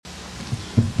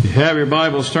If you have your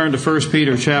Bibles, turn to 1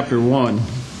 Peter chapter 1.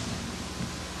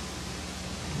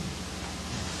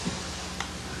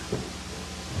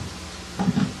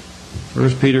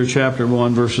 1 Peter chapter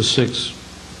 1, verses 6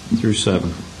 through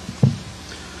 7.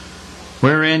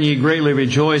 Wherein ye greatly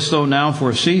rejoice, though now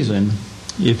for a season,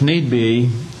 if need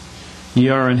be, ye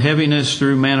are in heaviness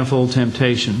through manifold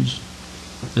temptations,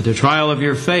 that the trial of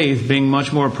your faith, being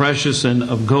much more precious than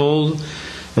of gold,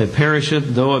 that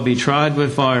perisheth, though it be tried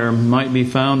with fire, might be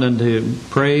found unto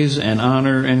praise and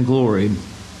honor and glory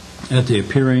at the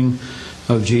appearing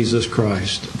of Jesus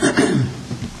Christ.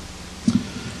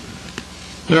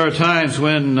 There are times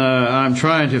when I'm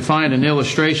trying to find an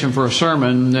illustration for a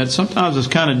sermon that sometimes is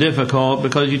kind of difficult,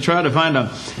 because you try to find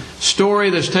a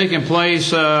story that's taken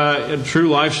place, a true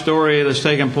life story that's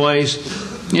taken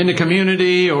place in the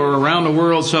community or around the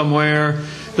world somewhere,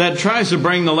 that tries to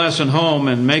bring the lesson home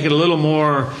and make it a little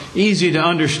more easy to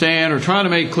understand, or try to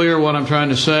make clear what I'm trying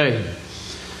to say.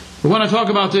 But when I talk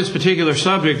about this particular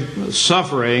subject,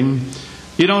 suffering,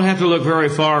 you don't have to look very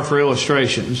far for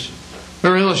illustrations.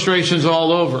 There are illustrations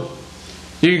all over.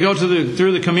 You can go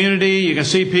through the community, you can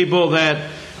see people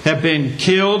that have been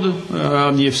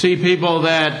killed, you see people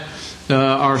that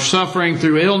are suffering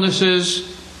through illnesses.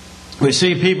 We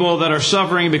see people that are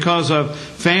suffering because of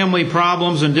family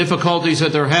problems and difficulties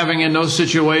that they're having in those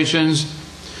situations.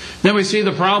 Then we see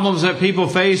the problems that people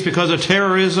face because of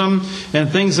terrorism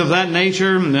and things of that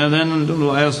nature. And then,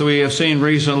 as we have seen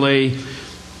recently,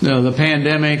 the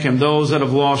pandemic and those that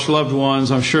have lost loved ones,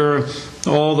 I'm sure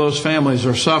all those families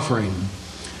are suffering.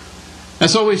 And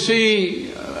so we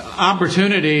see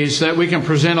opportunities that we can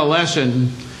present a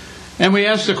lesson. And we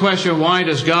ask the question, why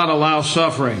does God allow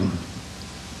suffering?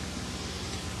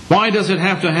 Why does it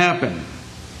have to happen?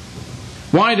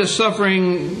 Why does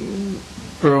suffering,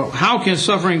 or how can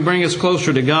suffering bring us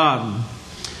closer to God?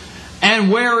 And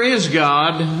where is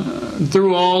God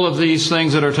through all of these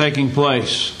things that are taking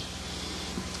place?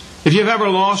 If you've ever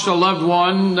lost a loved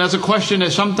one, that's a question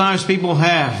that sometimes people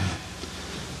have.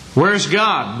 Where's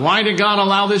God? Why did God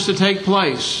allow this to take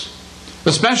place?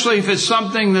 Especially if it's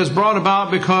something that's brought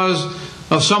about because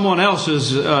of someone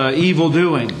else's evil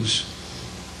doings.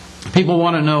 People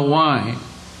want to know why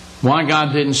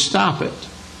God didn't stop it.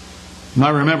 I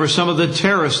remember some of the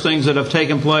terrorist things that have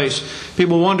taken place.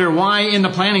 People wonder why in the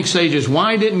planning stages,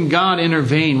 why didn't God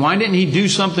intervene? Why didn't He do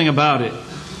something about it?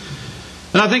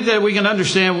 And I think that we can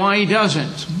understand why He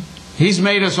doesn't. He's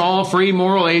made us all free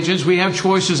moral agents. We have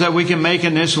choices that we can make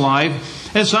in this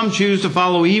life. And some choose to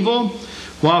follow evil,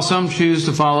 while some choose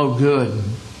to follow good.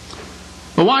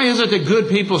 But why is it that good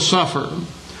people suffer?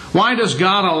 Why does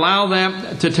God allow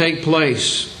that to take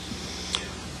place?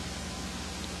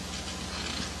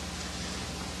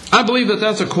 I believe that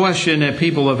that's a question that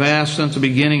people have asked since the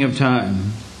beginning of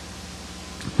time.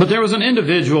 But there was an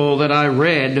individual that I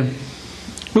read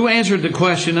who answered the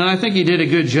question, and I think he did a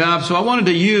good job. So I wanted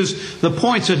to use the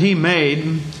points that he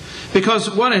made, because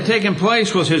what had taken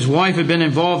place was his wife had been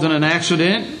involved in an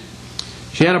accident.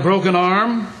 She had a broken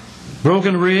arm,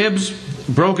 broken ribs,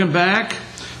 broken back,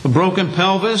 a broken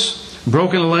pelvis,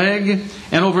 broken leg,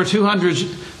 and over 200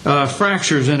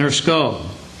 fractures in her skull.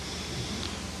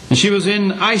 And she was in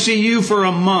ICU for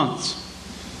a month.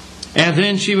 And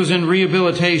then she was in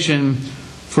rehabilitation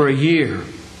for a year.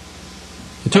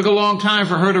 It took a long time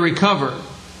for her to recover.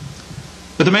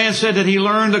 But the man said that he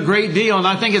learned a great deal. And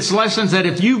I think it's lessons that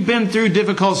if you've been through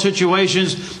difficult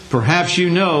situations, perhaps you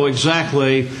know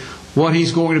exactly what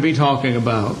he's going to be talking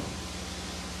about.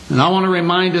 And I want to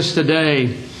remind us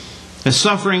today that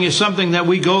suffering is something that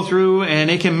we go through,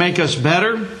 and it can make us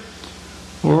better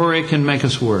or it can make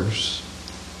us worse.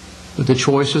 But the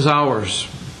choice is ours.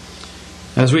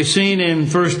 As we've seen in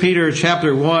 1 Peter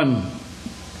chapter 1,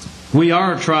 we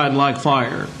are tried like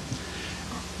fire.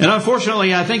 And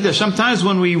unfortunately, I think that sometimes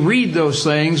when we read those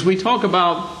things, we talk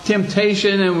about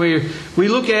temptation and we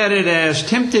look at it as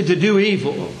tempted to do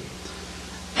evil.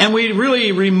 And we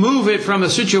really remove it from the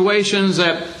situations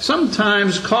that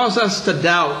sometimes cause us to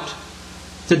doubt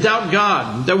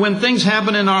God. That when things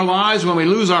happen in our lives, when we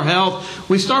lose our health,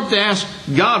 we start to ask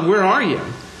God, where are you?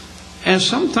 And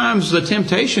sometimes the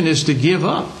temptation is to give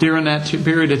up during that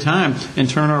period of time and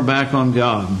turn our back on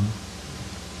God.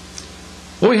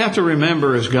 What we have to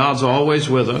remember is God's always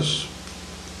with us.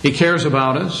 He cares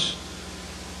about us.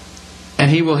 And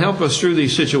He will help us through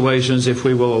these situations if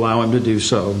we will allow Him to do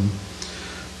so.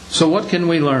 So what can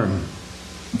we learn?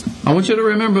 I want you to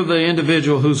remember the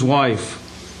individual whose wife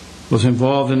was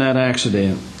involved in that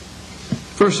accident.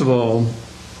 First of all,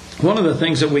 one of the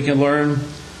things that we can learn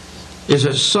is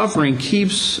that suffering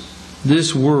keeps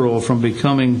this world from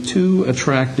becoming too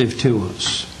attractive to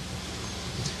us.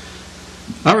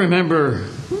 I remember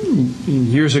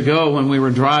years ago when we were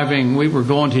driving, we were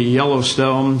going to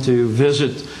Yellowstone to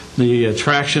visit the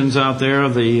attractions out there,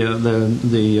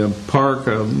 the park,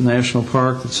 national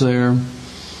park that's there.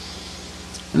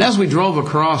 And as we drove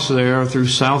across there through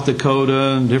South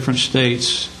Dakota and different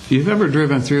states, if you've ever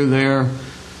driven through there,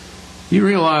 you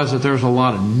realize that there's a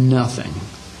lot of nothing.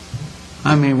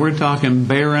 I mean, we're talking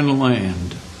barren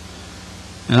land.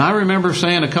 And I remember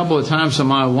saying a couple of times to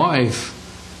my wife,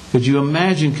 could you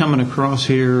imagine coming across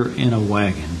here in a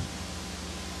wagon?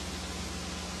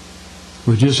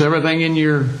 With just everything in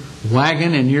your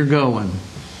wagon and you're going.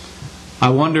 I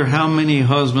wonder how many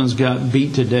husbands got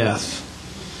beat to death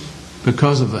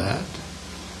because of that.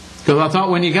 Because I thought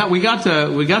when we got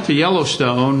to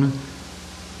Yellowstone,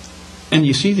 and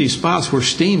you see these spots where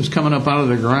steam's coming up out of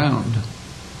the ground.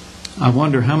 I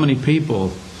wonder how many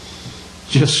people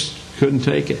just couldn't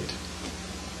take it.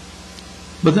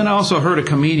 But then I also heard a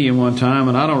comedian one time,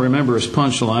 and I don't remember his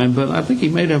punchline, but I think he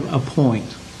made a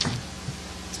point.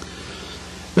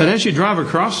 That as you drive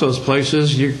across those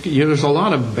places, there's a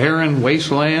lot of barren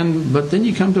wasteland, but then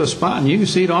you come to a spot and you can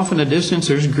see it off in the distance.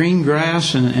 There's green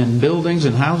grass and buildings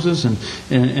and houses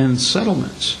and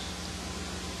settlements.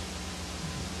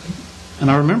 And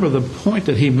I remember the point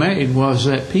that he made was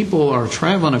that people are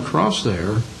traveling across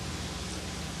there,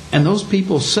 and those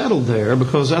people settled there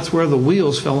because that's where the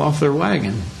wheels fell off their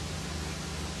wagon.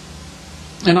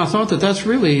 And I thought that that's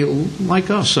really like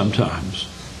us sometimes.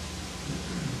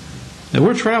 That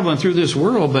we're traveling through this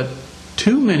world, but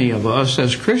too many of us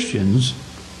as Christians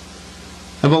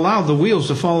have allowed the wheels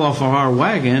to fall off of our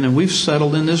wagon, and we've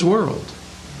settled in this world.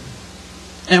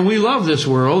 And we love this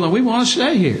world, and we want to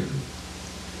stay here.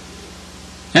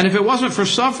 And if it wasn't for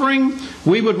suffering,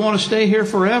 we would want to stay here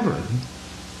forever.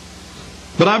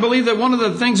 But I believe that one of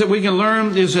the things that we can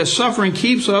learn is that suffering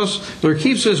keeps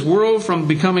this world from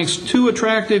becoming too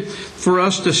attractive for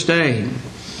us to stay.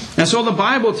 And so the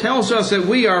Bible tells us that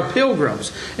we are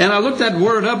pilgrims. And I looked that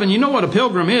word up, and you know what a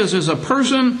pilgrim is a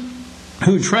person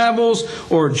who travels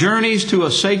or journeys to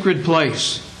a sacred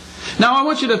place. Now I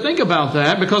want you to think about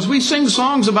that, because we sing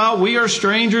songs about we are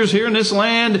strangers here in this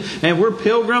land and we're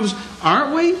pilgrims,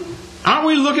 aren't we? Aren't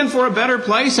we looking for a better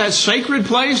place, that sacred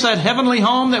place, that heavenly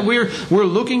home that we're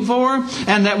looking for?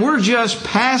 And that we're just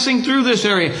passing through this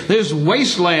area. This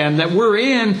wasteland that we're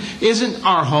in isn't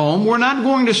our home. We're not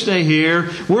going to stay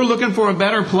here. We're looking for a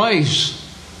better place.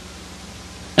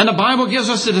 And the Bible gives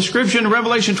us the description in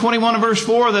Revelation 21 and verse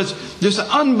 4 that's just an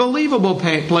unbelievable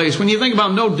place. When you think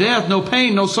about no death, no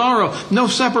pain, no sorrow, no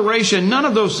separation, none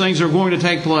of those things are going to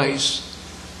take place.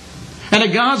 And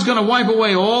that God's going to wipe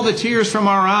away all the tears from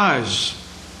our eyes.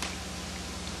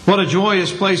 What a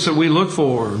joyous place that we look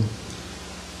for.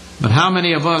 But how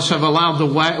many of us have allowed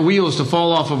the wheels to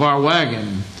fall off of our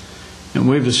wagon and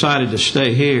we've decided to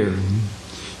stay here?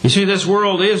 You see, this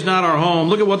world is not our home.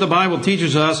 Look at what the Bible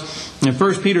teaches us in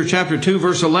 1 Peter chapter 2,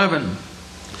 verse 11.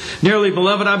 Dearly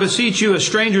beloved, I beseech you, as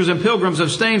strangers and pilgrims,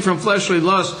 abstain from fleshly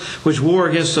lusts which war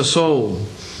against the soul.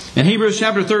 In Hebrews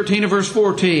chapter 13 and verse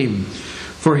 14.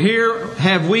 For here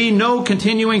have we no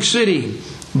continuing city,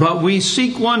 but we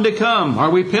seek one to come. Are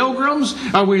we pilgrims?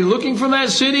 Are we looking for that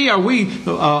city? Are we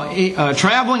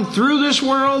traveling through this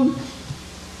world?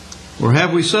 Or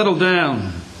have we settled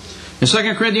down? In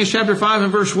 2 Corinthians chapter 5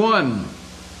 and verse 1.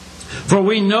 For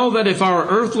we know that if our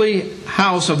earthly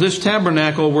house of this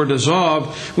tabernacle were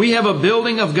dissolved, we have a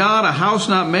building of God, a house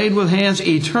not made with hands,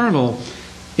 eternal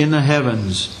in the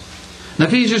heavens. In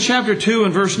Ephesians chapter 2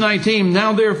 and verse 19,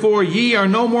 Now therefore ye are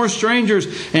no more strangers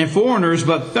and foreigners,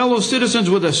 but fellow citizens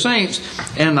with the saints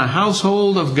and the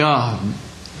household of God.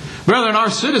 Brethren, our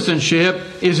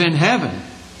citizenship is in heaven.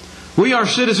 We are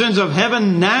citizens of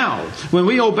heaven now. When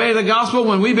we obey the gospel,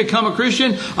 when we become a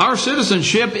Christian, our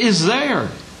citizenship is there.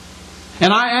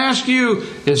 And I ask you,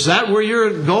 is that where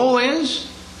your goal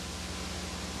is?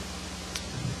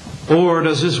 Or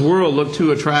does this world look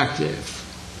too attractive?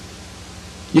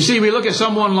 You see, we look at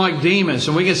someone like Demas,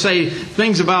 and we can say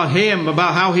things about him,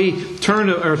 about how he turned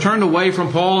away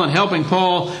from Paul and helping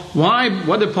Paul. Why?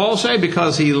 What did Paul say?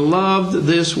 Because he loved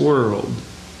this world.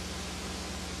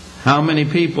 How many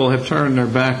people have turned their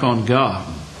back on God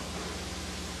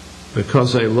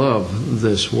because they love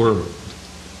this world?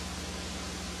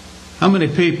 How many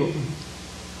people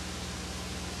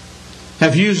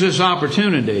have used this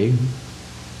opportunity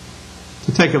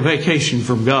to take a vacation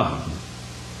from God?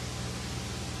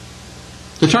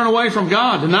 To turn away from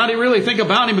God, to not really think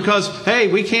about Him because,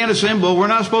 hey, we can't assemble, we're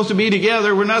not supposed to be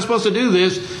together, we're not supposed to do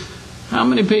this. How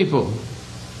many people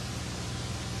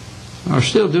are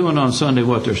still doing on Sunday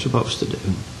what they're supposed to do?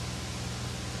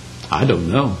 I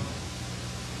don't know.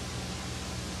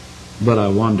 But I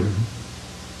wonder,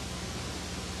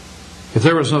 if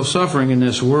there was no suffering in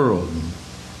this world,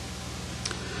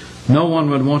 no one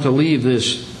would want to leave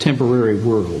this temporary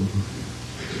world.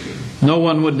 No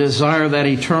one would desire that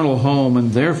eternal home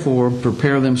and therefore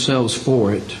prepare themselves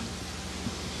for it.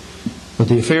 But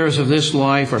the affairs of this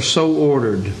life are so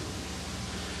ordered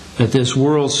that this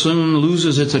world soon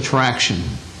loses its attraction.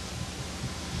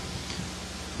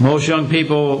 Most young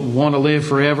people want to live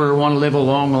forever, want to live a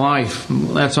long life.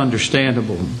 That's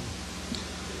understandable.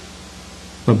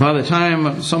 But by the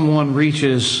time someone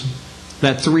reaches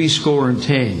that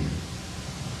 70,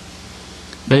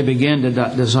 they begin to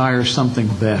desire something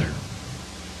better.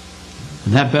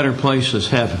 And that better place is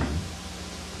heaven.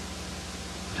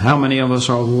 How many of us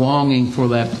are longing for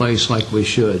that place like we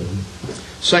should?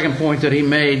 Second point that he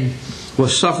made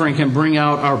was suffering can bring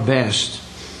out our best.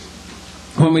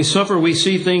 When we suffer, we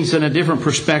see things in a different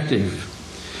perspective.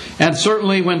 And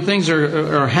certainly when things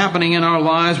are happening in our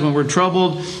lives, when we're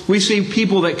troubled, we see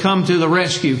people that come to the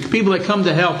rescue, people that come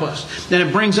to help us. And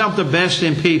it brings out the best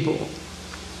in people.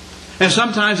 And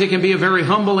sometimes it can be a very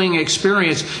humbling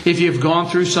experience if you've gone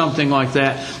through something like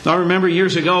that. I remember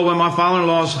years ago when my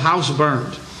father-in-law's house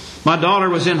burned. My daughter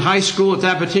was in high school at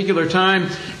that particular time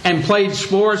and played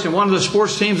sports, and one of the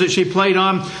sports teams that she played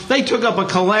on, they took up a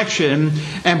collection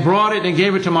and brought it and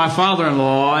gave it to my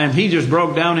father-in-law, and he just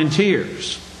broke down in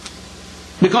tears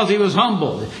because he was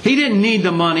humbled. He didn't need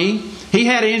the money. He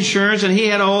had insurance and he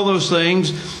had all those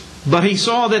things, but he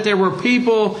saw that there were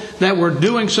people that were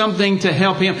doing something to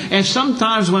help him. And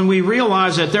sometimes when we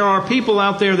realize that there are people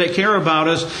out there that care about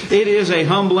us, it is a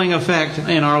humbling effect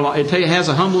in our life. It has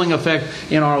a humbling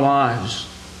effect in our lives.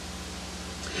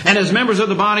 And as members of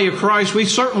the body of Christ, we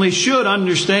certainly should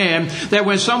understand that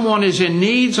when someone is in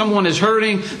need, someone is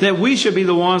hurting, that we should be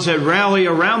the ones that rally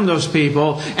around those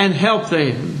people and help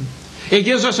them. It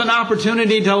gives us an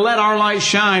opportunity to let our light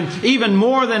shine even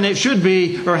more than it should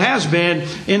be or has been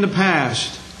in the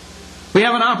past. We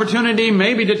have an opportunity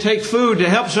maybe to take food to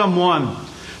help someone,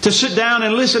 to sit down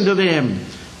and listen to them,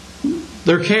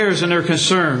 their cares and their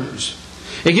concerns.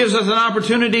 It gives us an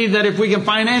opportunity that if we can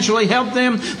financially help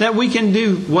them, that we can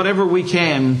do whatever we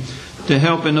can to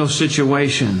help in those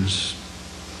situations.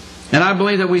 And I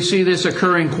believe that we see this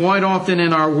occurring quite often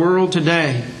in our world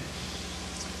today.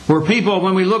 Where people,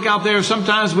 when we look out there,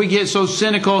 sometimes we get so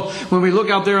cynical when we look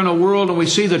out there in the world and we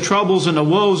see the troubles and the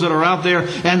woes that are out there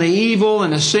and the evil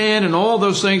and the sin and all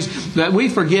those things, that we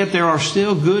forget there are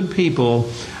still good people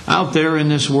out there in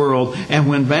this world. And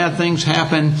when bad things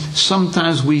happen,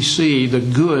 sometimes we see the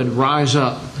good rise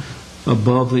up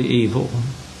above the evil.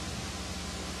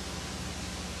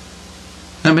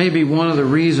 That may be one of the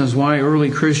reasons why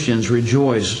early Christians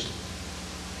rejoiced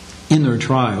in their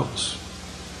trials.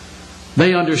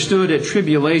 They understood that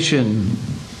tribulation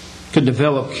could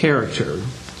develop character.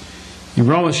 In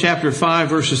Romans chapter 5,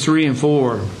 verses 3 and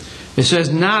 4, it says,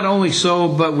 "Not only so,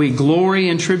 but we glory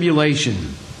in tribulation.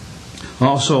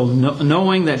 Also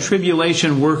knowing that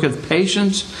tribulation worketh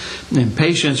patience, and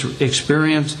patience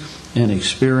experience, and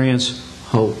experience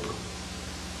hope."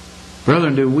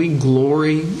 Brethren, do we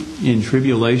glory in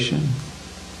tribulation?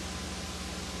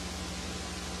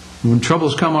 When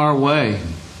troubles come our way,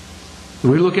 do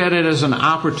we look at it as an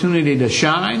opportunity to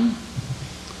shine?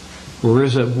 Or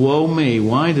is it, woe me,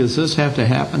 why does this have to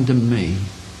happen to me?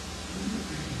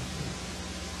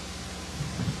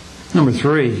 Number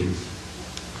 3,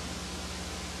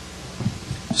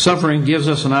 suffering gives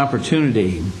us an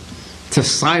opportunity to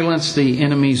silence the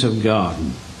enemies of God.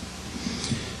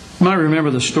 You might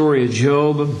remember the story of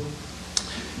Job.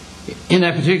 In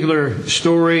that particular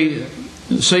story,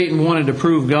 Satan wanted to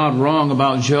prove God wrong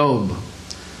about Job.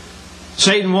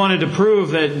 Satan wanted to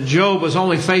prove that Job was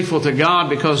only faithful to God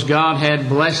because God had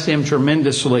blessed him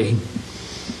tremendously.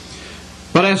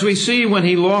 But as we see, when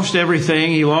he lost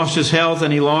everything, he lost his health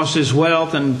and he lost his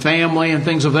wealth and family and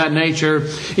things of that nature.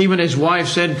 Even his wife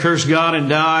said, "Curse God and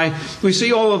die." We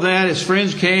see all of that. His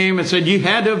friends came and said, "You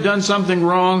had to have done something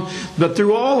wrong." But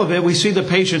through all of it, we see the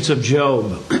patience of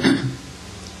Job.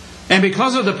 And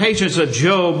because of the patience of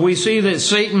Job, we see that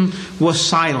Satan was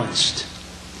silenced.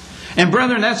 And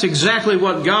brethren, that's exactly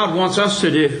what God wants us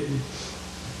to do.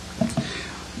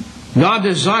 God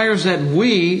desires that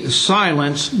we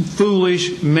silence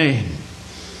foolish men.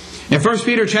 In 1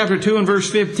 Peter chapter 2 and verse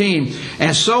 15,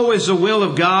 "And so is the will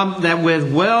of God, that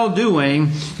with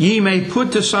well-doing ye may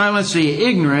put to silence the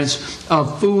ignorance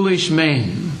of foolish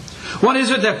men." What is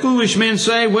it that foolish men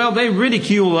say? Well, they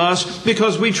ridicule us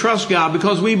because we trust God,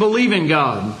 because we believe in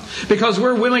God, because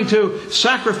we're willing to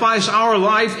sacrifice our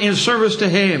life in service to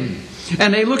Him.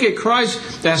 And they look at Christ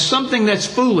as something that's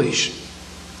foolish.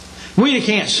 You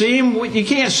can't see Him. You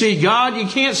can't see God. You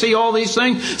can't see all these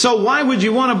things. So why would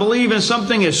you want to believe in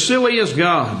something as silly as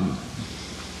God?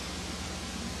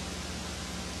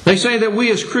 They say that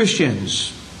we as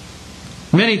Christians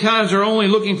many times are only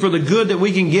looking for the good that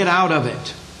we can get out of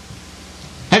it.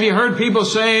 Have you heard people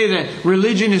say that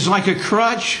religion is like a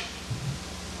crutch?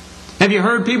 Have you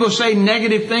heard people say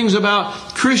negative things about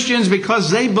Christians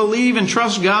because they believe and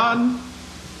trust God?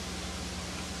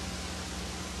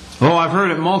 Oh, I've heard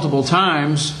it multiple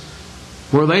times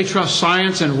where they trust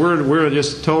science and we're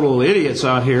just total idiots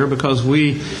out here because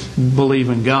we believe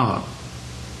in God.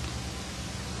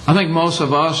 I think most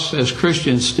of us as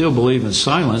Christians still believe in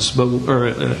science,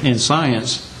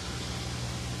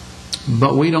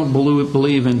 but we don't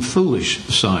believe in foolish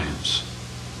science.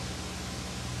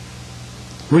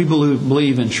 We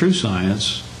believe in true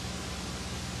science,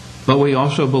 but we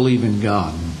also believe in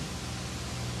God.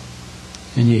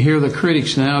 And you hear the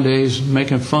critics nowadays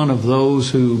making fun of those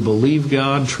who believe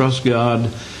God, trust God,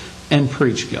 and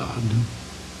preach God.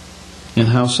 And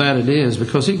how sad it is,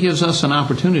 because it gives us an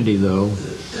opportunity, though,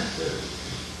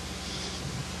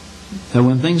 that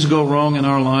when things go wrong in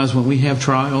our lives, when we have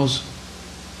trials,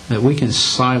 that we can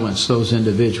silence those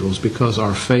individuals because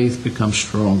our faith becomes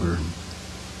stronger.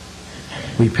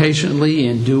 We patiently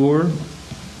endure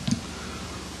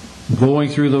going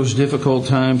through those difficult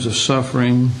times of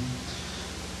suffering,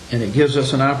 and it gives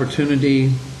us an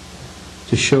opportunity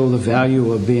to show the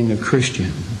value of being a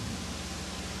Christian.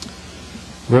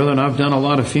 Brethren, I've done a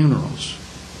lot of funerals.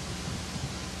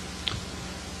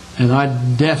 And I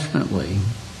definitely,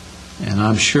 and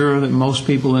I'm sure that most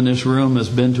people in this room has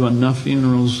been to enough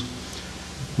funerals,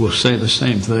 will say the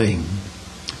same thing.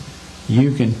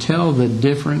 You can tell the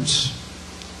difference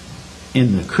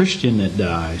in the Christian that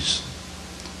dies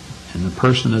and the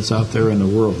person that's out there in the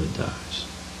world that dies.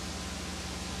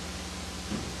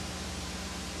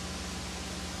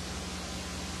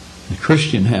 The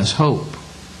Christian has hope.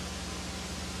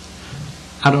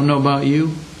 I don't know about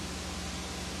you,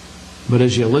 but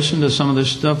as you listen to some of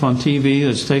this stuff on TV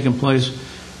that's taking place,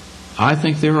 I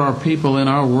think there are people in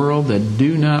our world that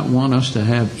do not want us to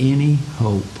have any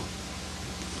hope.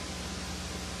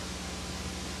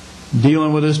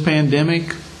 Dealing with this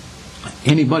pandemic,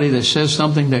 anybody that says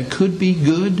something that could be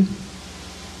good,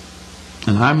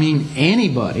 and I mean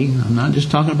anybody, I'm not just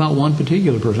talking about one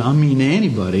particular person, I mean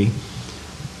anybody,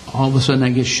 all of a sudden that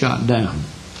gets shot down.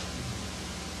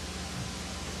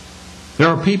 There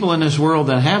are people in this world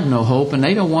that have no hope, and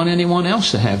they don't want anyone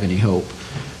else to have any hope.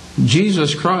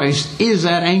 Jesus Christ is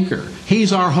that anchor.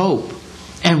 He's our hope.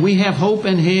 And we have hope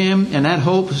in Him, and that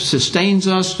hope sustains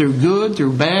us through good,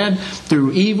 through bad,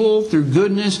 through evil, through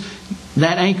goodness.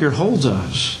 That anchor holds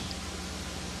us.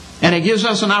 And it gives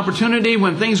us an opportunity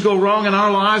when things go wrong in our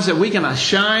lives that we can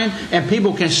shine and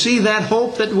people can see that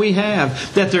hope that we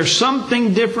have, that there's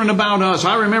something different about us.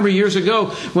 I remember years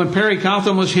ago when Perry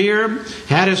Cotham was here,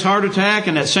 had his heart attack,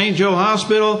 and at St. Joe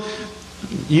Hospital,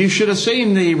 you should have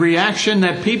seen the reaction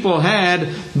that people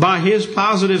had by his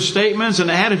positive statements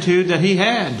and attitude that he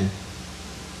had.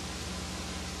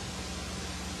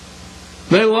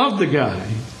 They loved the guy.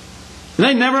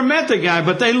 They never met the guy,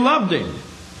 but they loved him.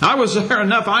 I was there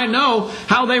enough. I know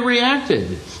how they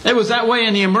reacted. It was that way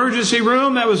in the emergency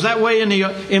room. That was that way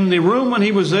in the room when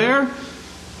he was there.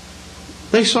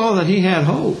 They saw that he had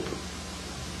hope.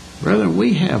 Brethren,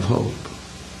 we have hope.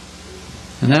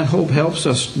 And that hope helps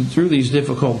us through these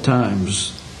difficult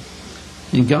times.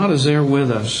 And God is there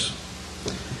with us.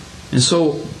 And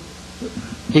so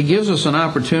it gives us an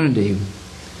opportunity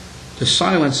to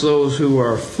silence those who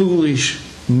are foolish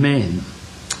men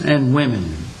and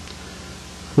women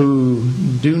who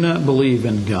do not believe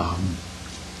in God,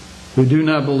 who do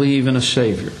not believe in a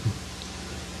Savior,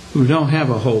 who don't have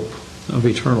a hope of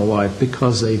eternal life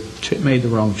because they made the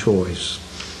wrong choice.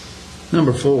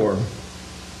 Number 4,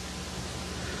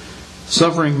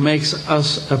 suffering makes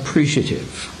us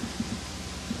appreciative.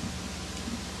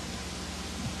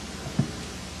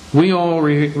 We all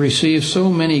receive so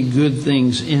many good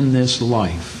things in this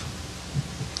life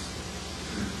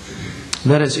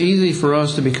that it's easy for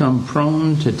us to become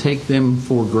prone to take them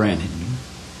for granted.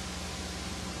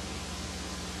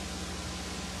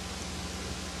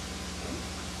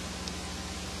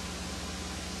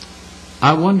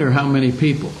 I wonder how many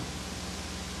people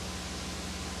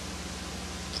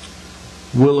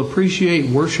will appreciate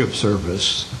worship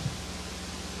service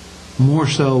more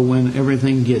so when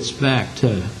everything gets back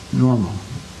to normal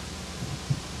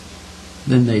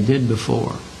than they did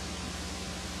before.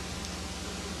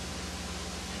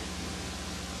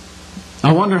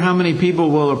 I wonder how many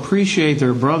people will appreciate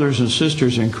their brothers and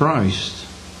sisters in Christ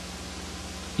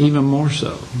even more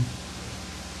so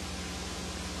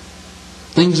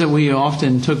things that we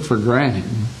often took for granted,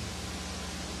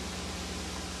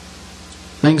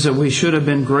 things that we should have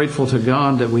been grateful to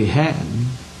God that we had.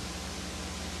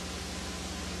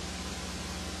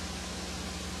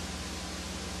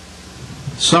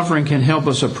 Suffering can help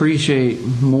us appreciate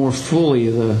more fully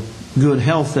the good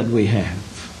health that we have,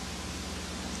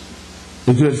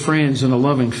 the good friends and a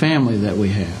loving family that we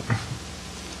have,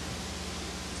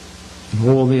 and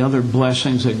all the other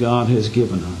blessings that God has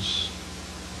given us.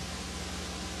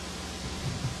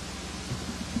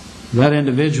 That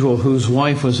individual whose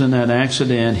wife was in that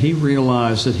accident, he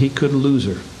realized that he could lose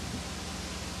her.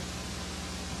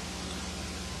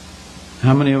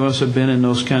 How many of us have been in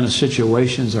those kind of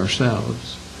situations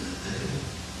ourselves?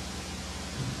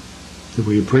 Do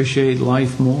we appreciate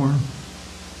life more?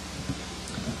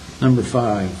 Number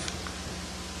 5.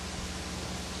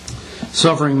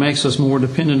 Suffering makes us more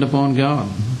dependent upon God.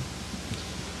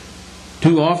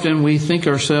 Too often we think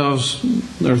of ourselves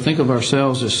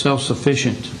as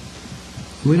self-sufficient.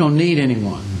 We don't need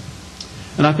anyone.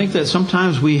 And I think that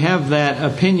sometimes we have that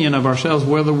opinion of ourselves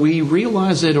whether we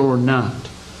realize it or not.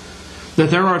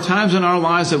 That there are times in our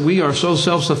lives that we are so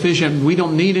self-sufficient, we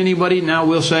don't need anybody. Now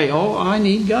we'll say, oh, I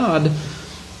need God.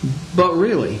 But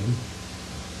really,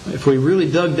 if we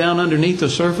really dug down underneath the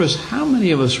surface, how many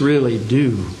of us really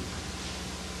do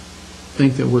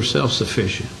think that we're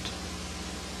self-sufficient?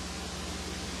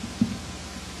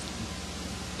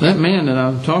 That man that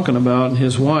I'm talking about and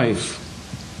his wife,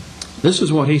 this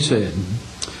is what he said.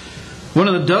 When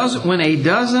a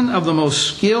dozen of the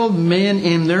most skilled men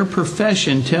in their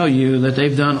profession tell you that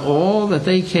they've done all that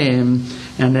they can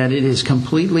and that it is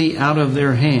completely out of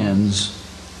their hands,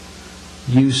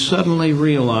 you suddenly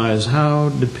realize how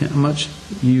much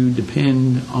you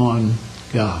depend on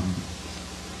God.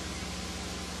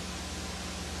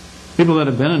 People that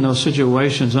have been in those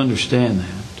situations understand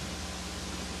that.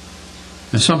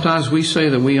 And sometimes we say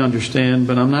that we understand,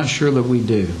 but I'm not sure that we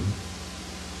do.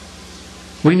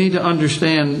 We need to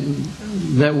understand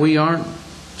that we aren't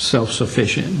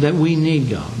self-sufficient, that we need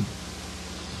God.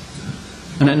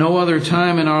 And at no other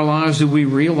time in our lives do we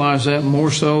realize that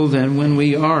more so than when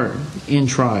we are in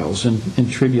trials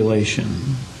and tribulation.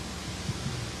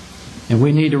 And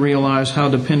we need to realize how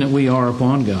dependent we are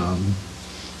upon God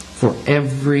for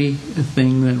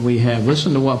everything that we have.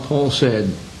 Listen to what Paul said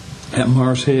at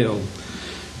Mars Hill.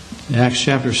 Acts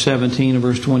chapter 17 and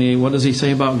verse 28. What does he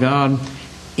say about God?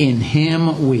 In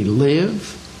Him we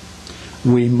live,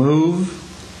 we move,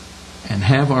 and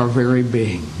have our very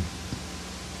being.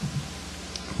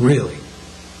 Really?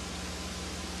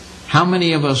 How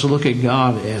many of us look at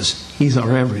God as He's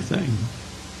our everything?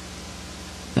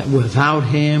 That without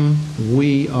Him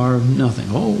we are nothing.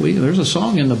 There's a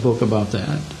song in the book about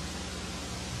that.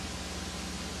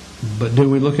 But do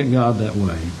we look at God that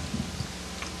way?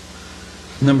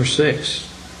 Number 6.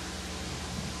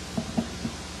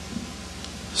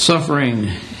 Suffering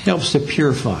helps to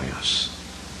purify us.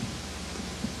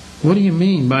 What do you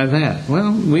mean by that?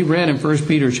 Well, we read in 1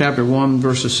 Peter chapter 1,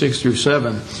 verses 6 through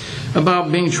 7,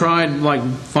 about being tried like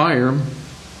fire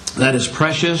that is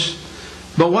precious.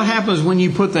 But what happens when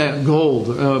you put that gold,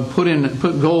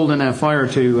 put gold in that fire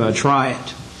to try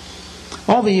it?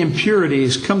 All the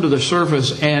impurities come to the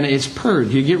surface and it's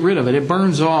purged. You get rid of it. It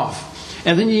burns off.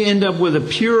 And then you end up with a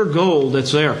pure gold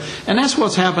that's there. And that's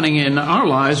what's happening in our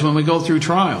lives when we go through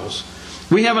trials.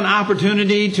 We have an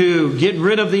opportunity to get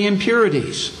rid of the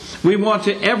impurities. We want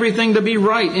everything to be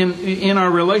right in our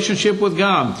relationship with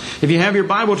God. If you have your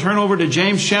Bible, turn over to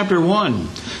James chapter 1.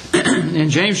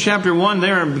 In James chapter 1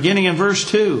 there, beginning in verse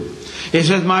 2. It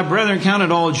says, My brethren, count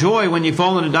it all joy when you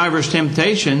fall into diverse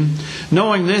temptation,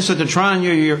 knowing this, that the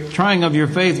trying of your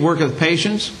faith worketh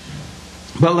patience.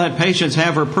 But let patience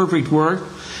have her perfect work,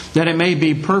 that it may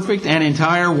be perfect and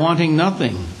entire, wanting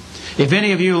nothing. If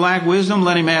any of you lack wisdom,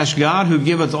 let him ask God, who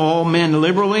giveth all men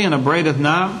liberally and upbraideth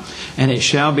not, and it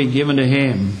shall be given to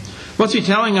him. What's he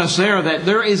telling us there? That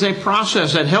there is a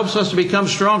process that helps us to become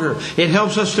stronger. It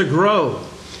helps us to grow.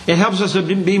 It helps us to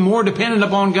be more dependent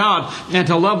upon God and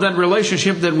to love that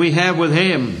relationship that we have with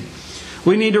Him.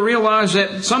 We need to realize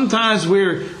that sometimes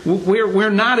we're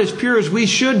not as pure as we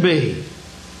should be.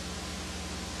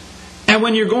 And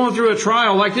when you're going through a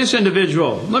trial like this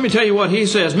individual, let me tell you what he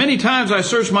says. Many times I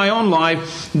searched my own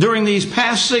life during these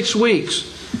past 6 weeks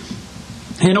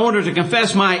in order to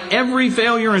confess my every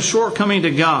failure and shortcoming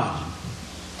to God.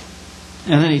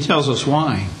 And then he tells us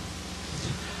why.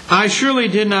 I surely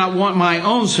did not want my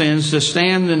own sins to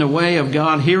stand in the way of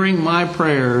God hearing my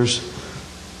prayers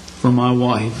for my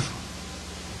wife.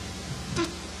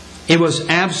 It was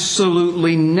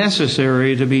absolutely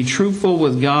necessary to be truthful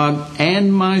with God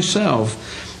and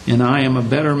myself and I am a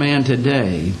better man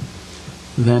today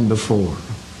than before.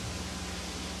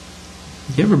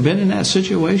 You ever been in that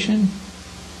situation?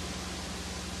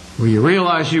 Where you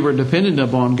realize you were dependent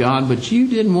upon God, but you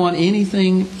didn't want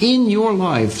anything in your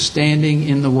life standing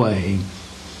in the way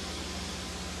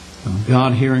of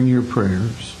God hearing your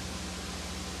prayers.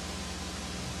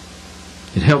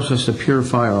 It helps us to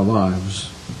purify our lives.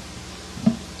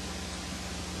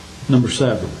 Number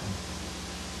 7.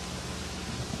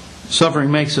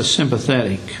 Suffering makes us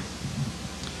sympathetic.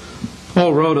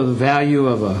 Paul wrote of the value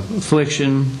of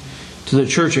affliction to the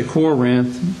church at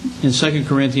Corinth in 2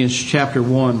 Corinthians chapter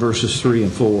 1, verses 3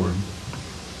 and 4.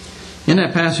 In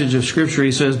that passage of Scripture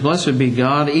he says, "Blessed be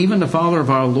God, even the Father of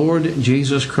our Lord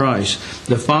Jesus Christ,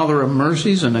 the Father of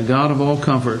mercies and the God of all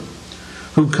comfort,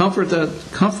 who comfort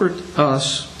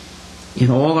us in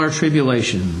all our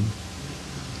tribulation,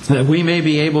 that we may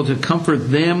be able to comfort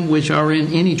them which are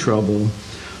in any trouble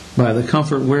by the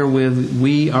comfort wherewith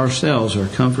we ourselves are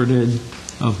comforted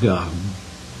of God."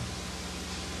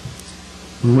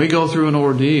 When we go through an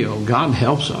ordeal, God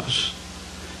helps us.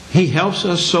 He helps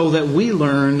us so that we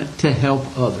learn to help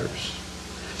others,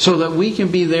 so that we can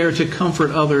be there to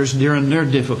comfort others during their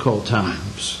difficult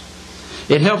times.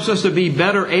 It helps us to be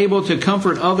better able to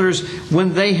comfort others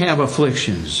when they have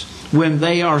afflictions, when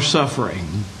they are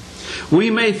suffering. We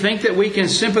may think that we can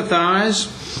sympathize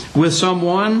with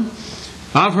someone.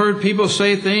 I've heard people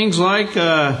say things like,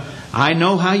 "I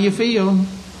know how you feel."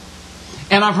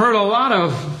 And I've heard a lot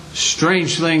of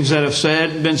strange things that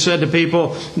have been said to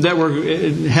people that were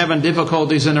having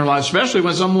difficulties in their lives, especially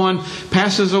when someone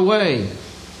passes away.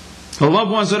 The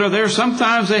loved ones that are there,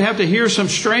 sometimes they have to hear some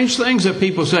strange things that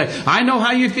people say. "I know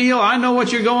how you feel. I know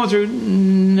what you're going through."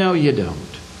 No, you don't.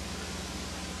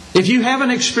 If you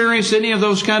haven't experienced any of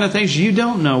those kind of things, you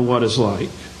don't know what it's like.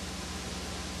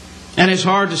 And it's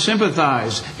hard to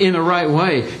sympathize in the right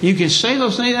way. You can say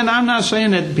those things, and I'm not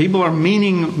saying that people are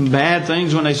meaning bad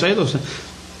things when they say those things.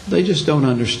 They just don't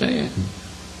understand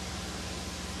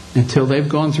until they've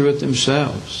gone through it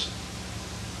themselves.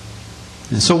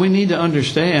 And so we need to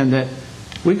understand that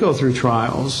we go through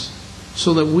trials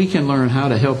so that we can learn how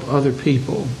to help other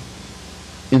people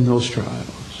in those trials.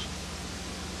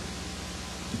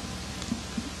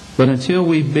 But until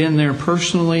we've been there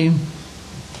personally,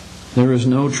 there is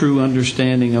no true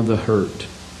understanding of the hurt.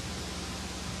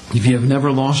 If you have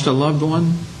never lost a loved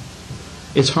one,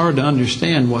 it's hard to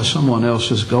understand what someone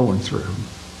else is going through.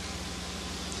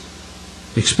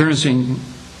 Experiencing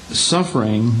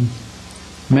suffering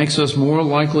makes us more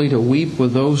likely to weep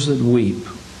with those that weep,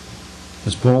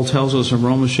 as Paul tells us in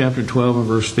Romans chapter 12 and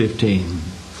verse 15.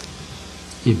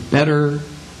 It better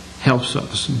helps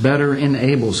us, better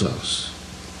enables us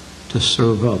to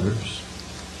serve others.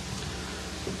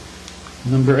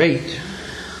 Number 8,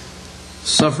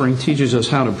 suffering teaches us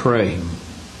how to pray.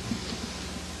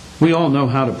 We all know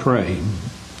how to pray.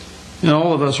 And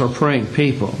all of us are praying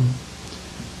people.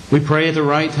 We pray at the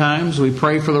right times. We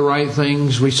pray for the right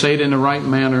things. We say it in the right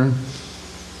manner.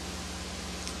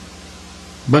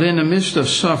 But in the midst of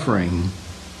suffering,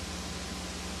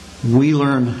 we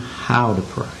learn how to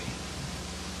pray.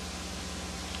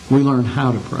 We learn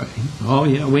how to pray. Oh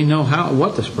yeah, we know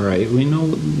what to pray. We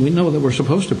know that we're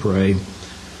supposed to pray.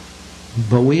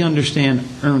 But we understand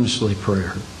earnestly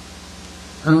prayer.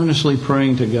 Earnestly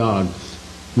praying to God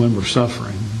when we're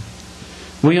suffering.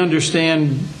 We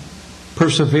understand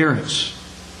perseverance.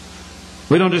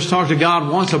 We don't just talk to God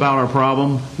once about our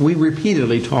problem. We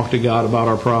repeatedly talk to God about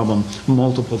our problem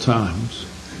multiple times.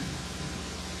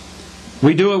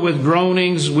 We do it with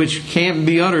groanings which can't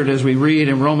be uttered, as we read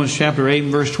in Romans chapter 8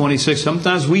 and verse 26.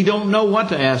 Sometimes we don't know what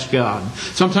to ask God.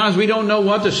 Sometimes we don't know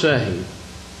what to say.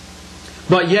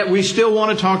 But yet we still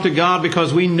want to talk to God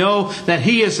because we know that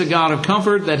He is the God of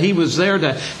comfort, that He was there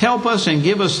to help us and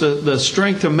give us the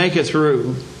strength to make it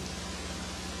through.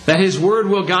 That His Word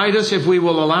will guide us if we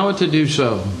will allow it to do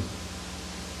so.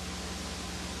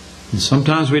 And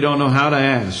sometimes we don't know how to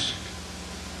ask.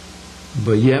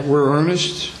 But yet we're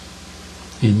earnest,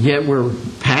 and yet we're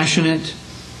passionate,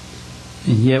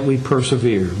 and yet we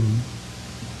persevere.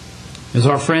 As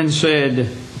our friend said,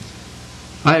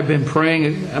 I've been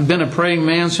a praying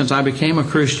man since I became a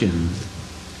Christian,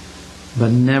 but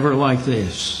never like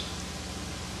this.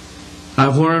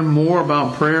 I've learned more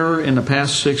about prayer in the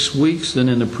past 6 weeks than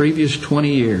in the previous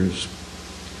 20 years.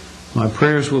 My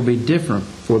prayers will be different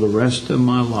for the rest of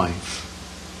my life.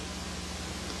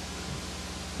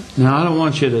 Now, I don't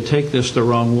want you to take this the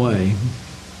wrong way,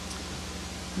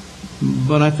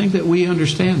 but I think that we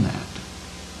understand that.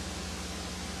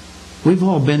 We've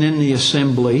all been in the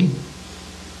assembly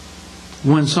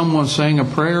when someone's saying a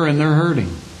prayer and they're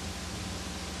hurting.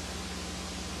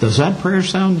 Does that prayer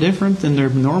sound different than their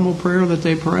normal prayer that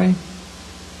they pray?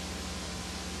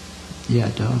 Yeah,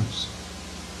 it does.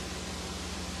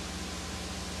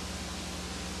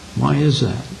 Why is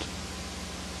that?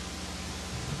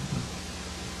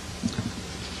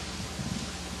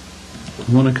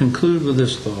 I want to conclude with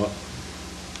this thought.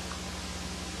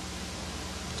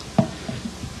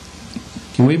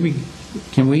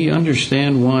 Can we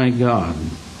understand why God,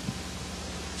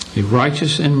 a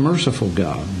righteous and merciful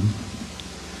God,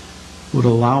 would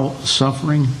allow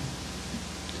suffering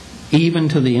even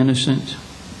to the innocent?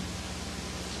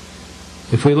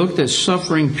 If we looked at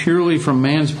suffering purely from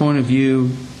man's point of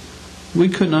view, we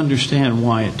couldn't understand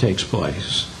why it takes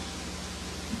place.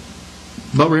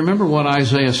 But remember what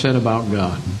Isaiah said about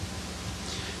God.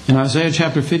 In Isaiah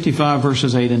chapter 55,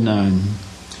 verses 8 and 9.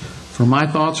 For my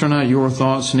thoughts are not your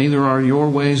thoughts, neither are your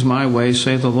ways my ways,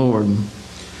 saith the Lord.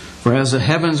 For as the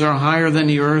heavens are higher than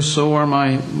the earth, so are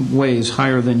my ways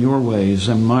higher than your ways,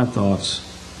 and my thoughts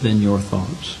than your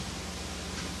thoughts.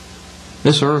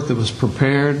 This earth that was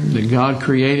prepared, that God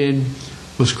created,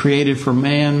 was created for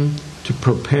man to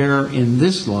prepare in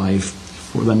this life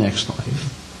for the next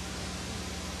life.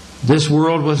 This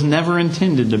world was never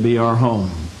intended to be our home,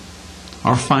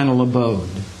 our final abode.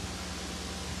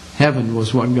 Heaven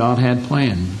was what God had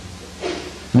planned.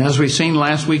 And as we've seen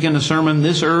last week in the sermon,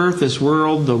 this earth, this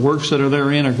world, the works that are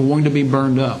therein are going to be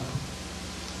burned up.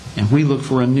 And we look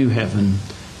for a new heaven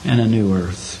and a new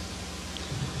earth.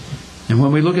 And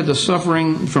when we look at the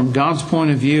suffering from God's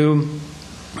point of view,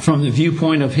 from the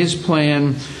viewpoint of His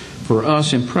plan for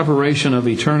us in preparation of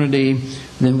eternity,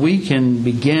 then we can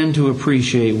begin to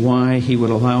appreciate why He would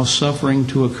allow suffering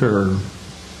to occur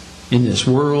in this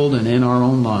world and in our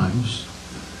own lives.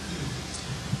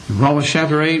 In Romans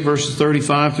chapter 8, verses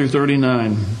 35 through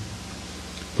 39,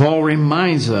 Paul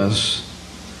reminds us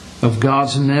of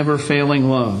God's never-failing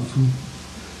love,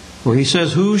 where he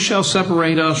says, "Who shall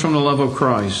separate us from the love of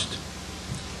Christ?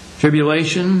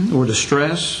 Tribulation, or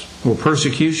distress, or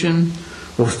persecution,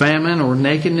 or famine, or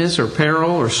nakedness, or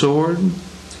peril, or sword?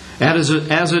 As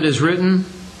it is written,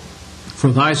 for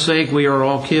thy sake we are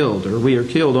all killed," or we are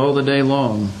killed all the day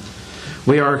long.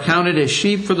 "We are accounted as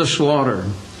sheep for the slaughter.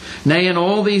 Nay, in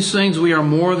all these things we are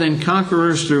more than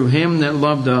conquerors through Him that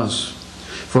loved us.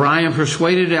 For I am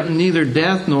persuaded that neither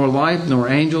death, nor life, nor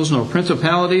angels, nor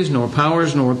principalities, nor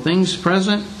powers, nor things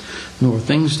present, nor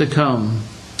things to come,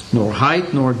 nor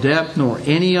height, nor depth, nor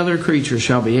any other creature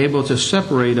shall be able to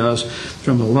separate us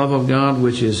from the love of God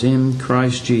which is in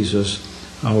Christ Jesus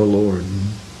our Lord."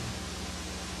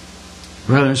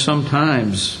 Brethren,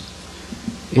 sometimes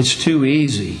it's too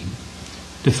easy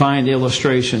to find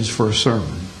illustrations for a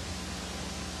sermon.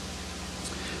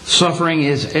 Suffering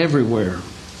is everywhere.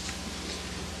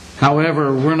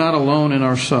 However, we're not alone in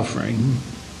our suffering.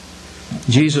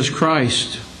 Jesus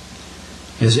Christ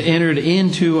has entered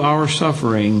into our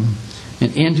suffering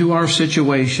and into our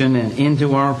situation and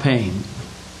into our pain.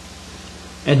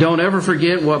 And don't ever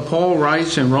forget what Paul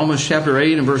writes in Romans chapter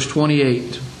 8 and verse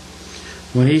 28,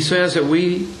 when he says that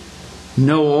we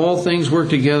know all things work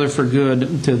together for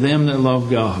good to them that love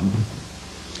God,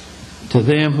 to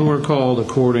them who are called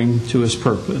according to His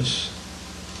purpose.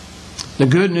 The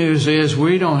good news is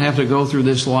we don't have to go through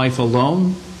this life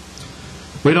alone.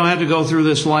 We don't have to go through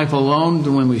this life alone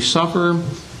when we suffer.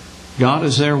 God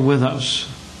is there with us.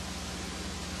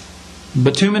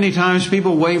 But too many times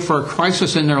people wait for a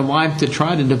crisis in their life to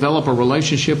try to develop a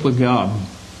relationship with God.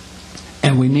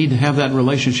 And we need to have that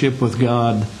relationship with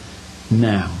God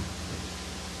now.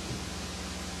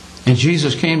 And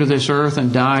Jesus came to this earth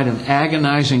and died an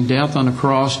agonizing death on the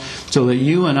cross so that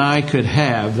you and I could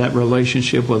have that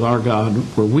relationship with our God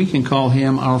where we can call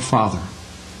Him our Father.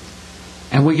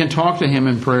 And we can talk to Him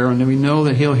in prayer, and we know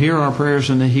that He'll hear our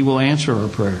prayers and that He will answer our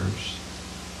prayers.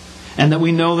 And that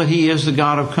we know that He is the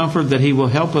God of comfort, that He will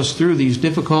help us through these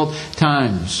difficult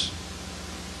times.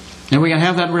 And we can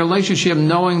have that relationship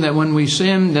knowing that when we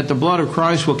sin, that the blood of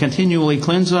Christ will continually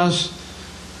cleanse us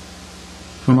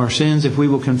from our sins if we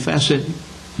will confess it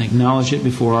and acknowledge it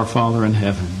before our Father in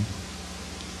heaven.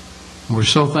 And we're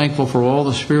so thankful for all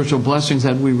the spiritual blessings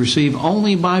that we receive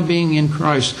only by being in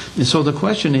Christ. And so the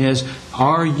question is,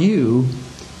 are you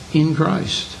in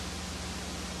Christ?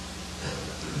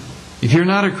 If you're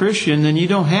not a Christian, then you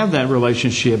don't have that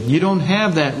relationship. You don't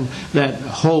have that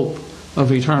hope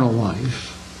of eternal life.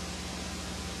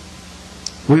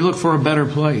 We look for a better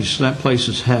place. That place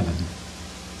is heaven.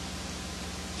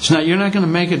 You're not going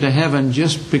to make it to heaven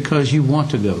just because you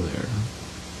want to go there.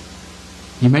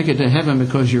 You make it to heaven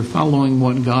because you're following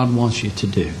what God wants you to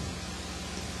do.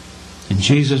 And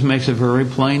Jesus makes it very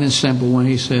plain and simple when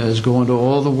He says, "Go into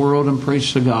all the world and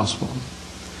preach the gospel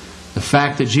The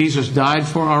fact that Jesus died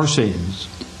for our sins,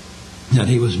 that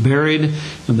He was buried,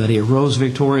 and that He arose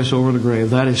victorious over the grave,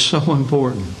 that is so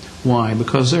important. Why?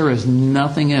 Because there is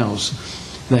nothing else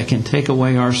that can take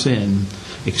away our sin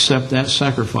except that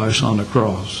sacrifice on the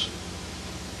cross.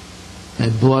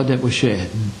 That blood that was shed.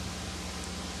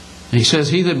 And He says,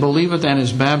 He that believeth and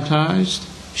is baptized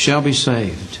shall be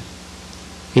saved.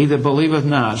 He that believeth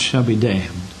not shall be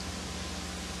damned.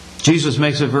 Jesus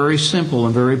makes it very simple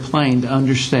and very plain to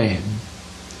understand.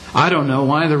 I don't know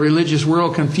why the religious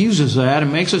world confuses that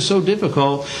and makes it so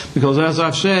difficult, because as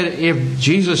I've said, if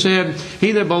Jesus said,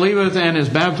 He that believeth and is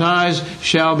baptized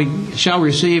shall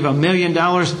receive $1 million,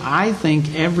 I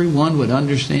think everyone would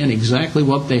understand exactly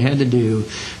what they had to do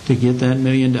to get that $1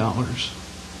 million.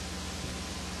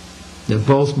 That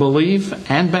both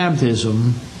belief and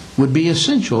baptism would be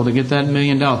essential to get that $1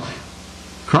 million.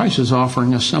 Christ is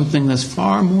offering us something that's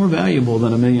far more valuable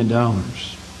than $1 million.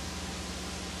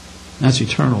 That's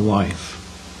eternal life.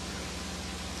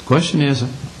 The question is,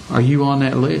 are you on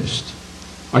that list?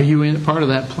 Are you in part of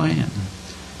that plan?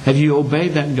 Have you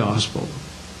obeyed that gospel?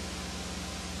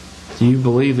 Do you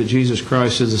believe that Jesus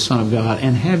Christ is the Son of God?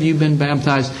 And have you been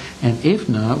baptized? And if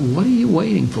not, what are you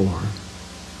waiting for?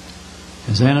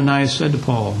 As Ananias said to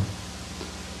Paul,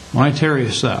 Why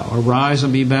tarriest thou? Arise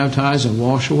and be baptized and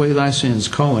wash away thy sins,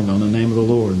 calling on the name of the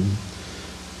Lord.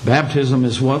 Baptism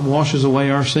is what washes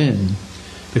away our sin.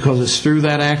 Because it's through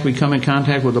that act we come in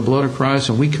contact with the blood of Christ,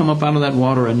 and we come up out of that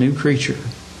water a new creature.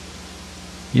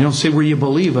 You don't see where you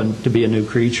believe to be a new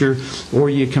creature, or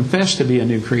you confess to be a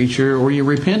new creature, or you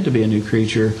repent to be a new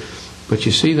creature. But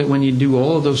you see that when you do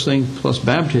all of those things plus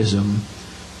baptism,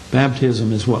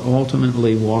 baptism is what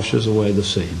ultimately washes away the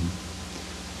sin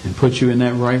and puts you in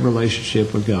that right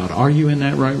relationship with God. Are you in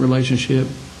that right relationship?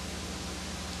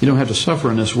 You don't have to suffer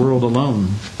in this world alone.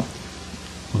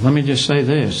 Well, let me just say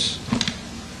this.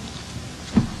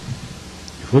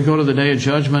 If we go to the day of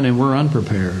judgment and we're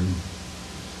unprepared,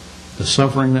 the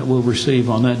suffering that we'll receive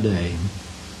on that day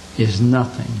is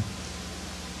nothing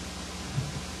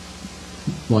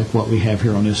like what we have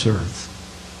here on this earth.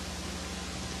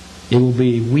 It will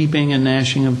be weeping and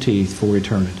gnashing of teeth for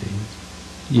eternity.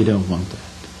 You don't want that.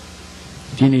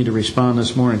 If you need to respond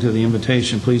this morning to the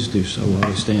invitation, please do so while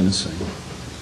we stand and sing.